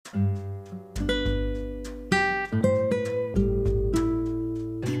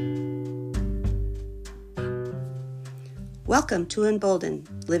Welcome to Embolden,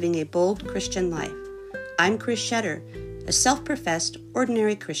 Living a Bold Christian Life. I'm Chris Shetter, a self-professed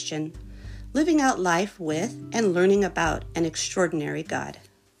ordinary Christian, living out life with and learning about an extraordinary God.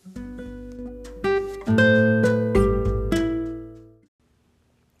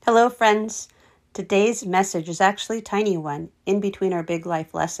 Hello, friends. Today's message is actually a tiny one, in between our big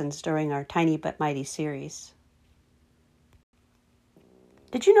life lessons during our Tiny But Mighty series.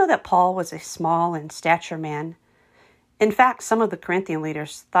 Did you know that Paul was a small in stature man? In fact, some of the Corinthian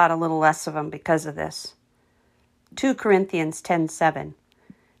leaders thought a little less of him because of this. 2 Corinthians 10:7.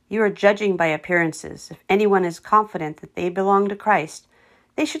 You are judging by appearances. If anyone is confident that they belong to Christ,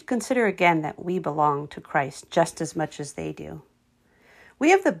 they should consider again that we belong to Christ just as much as they do. We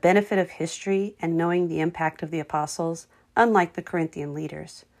have the benefit of history and knowing the impact of the apostles, unlike the Corinthian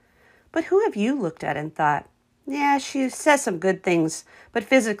leaders. But who have you looked at and thought, yeah, she says some good things, but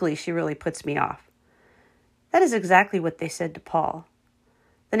physically she really puts me off? That is exactly what they said to Paul.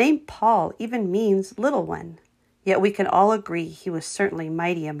 The name Paul even means little one, yet we can all agree he was certainly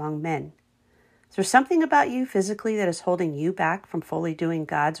mighty among men. Is there something about you physically that is holding you back from fully doing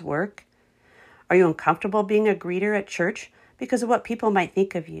God's work? Are you uncomfortable being a greeter at church because of what people might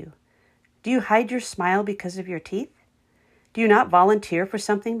think of you? Do you hide your smile because of your teeth? Do you not volunteer for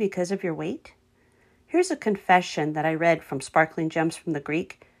something because of your weight? Here's a confession that I read from Sparkling Gems from the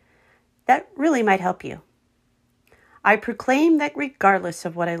Greek that really might help you. I proclaim that regardless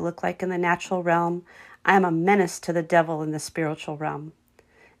of what I look like in the natural realm, I am a menace to the devil in the spiritual realm.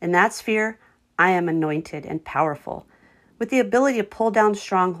 In that sphere, I am anointed and powerful, with the ability to pull down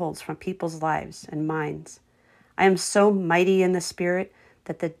strongholds from people's lives and minds. I am so mighty in the spirit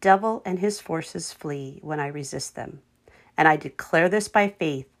that the devil and his forces flee when I resist them. And I declare this by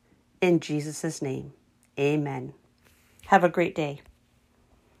faith in Jesus' name. Amen. Have a great day.